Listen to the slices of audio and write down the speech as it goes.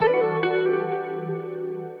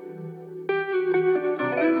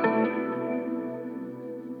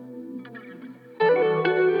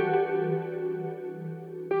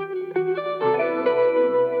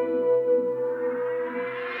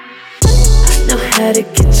Know how to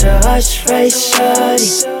get your heart right,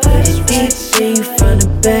 shawty. Put it deep in you from the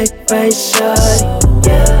back, right, shawty.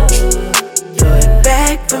 Yeah, throw it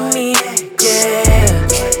back for me, yeah.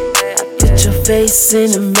 Put your face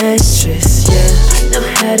in the mattress, yeah. Know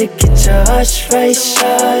how to get your heart right,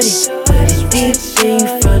 shawty. Put it deep in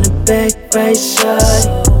you from the back, right, shawty.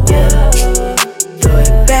 Yeah, throw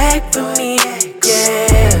it back for me,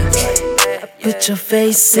 yeah. Put your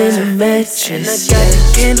face in the mattress. And I got the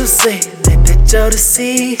candles lit, let that Joe to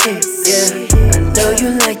see it, yeah. I know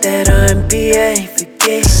you like that R&B, I ain't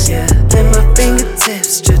forget, yeah. Let my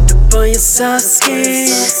fingertips drip up on your soft skin.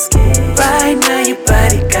 Right now your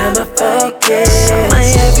body got my focus. I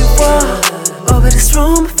might have you walk over this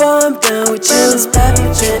room before I'm done with you. This baby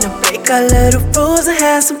tryna break our little rules and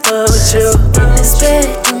have some fun with you. In this bed,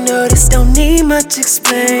 you know this don't need much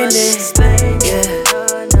explaining, yeah.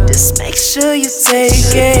 Just make sure you take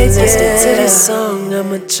it, yeah. Listen to this song,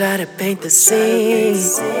 I'ma try to paint the scene,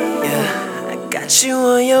 yeah. I got you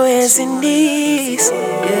on your hands and knees,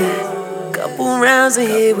 yeah. Couple rounds of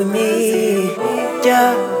here with me,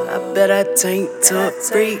 yeah. I bet I turn you to a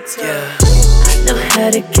freak, yeah. Know how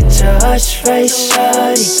to get your heart right,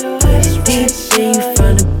 shawty. Put it deep in you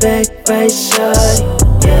from the back, right, shawty.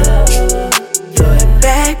 Yeah, throw it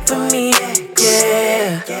back for me,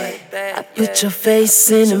 yeah. I put your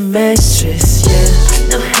face in the mattress, yeah.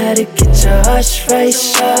 Know how to get your heart right,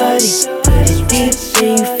 shawty. Put it deep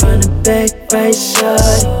in you from the back, right,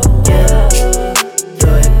 shawty. Yeah,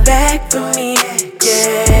 throw it back for me,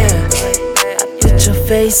 yeah. I put your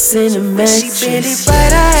face in the mattress. She bend it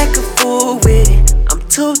right, I act a fool with it. I'm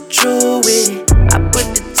too true with it. I put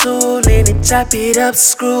the tool in it, chop it up,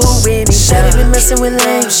 screw in it. Shawty been messing with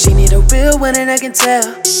lame, she need a real one and I can tell.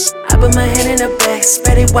 I put my hand in her back,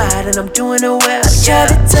 spread it wide and I'm doing her well. I try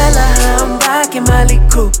to tell her how I'm rocking Molly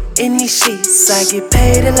Crew in these sheets. I get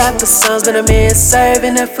paid a lot for songs, but I'm in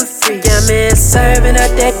serving her for free. Yeah, I'm in serving her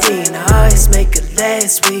that D, and I always make her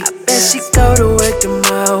last week. I bet she go to work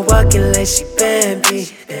tomorrow, walking like she Bambi.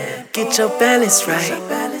 Get your balance right,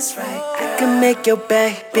 I can make your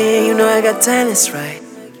back bend, you know I got talents right.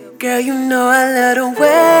 Girl, you know I love the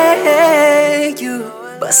way you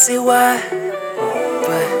bust it wide,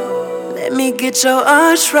 but let me get your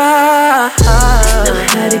arch right. Know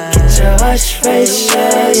how to get your arch right,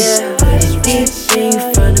 shawty. Put it deep in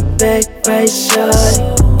you from the back, right, shawty.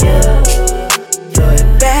 Yeah, throw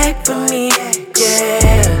it back for me,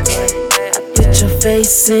 yeah. I put your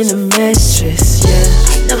face in the mattress, yeah.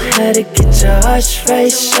 Know how to get your arch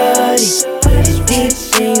right, shawty. Put it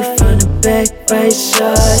deep in you from the back, right,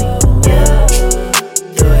 shawty. Yeah,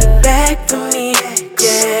 throw it back for me,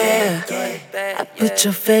 yeah. I put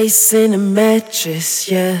your face in the mattress,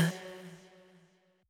 yeah.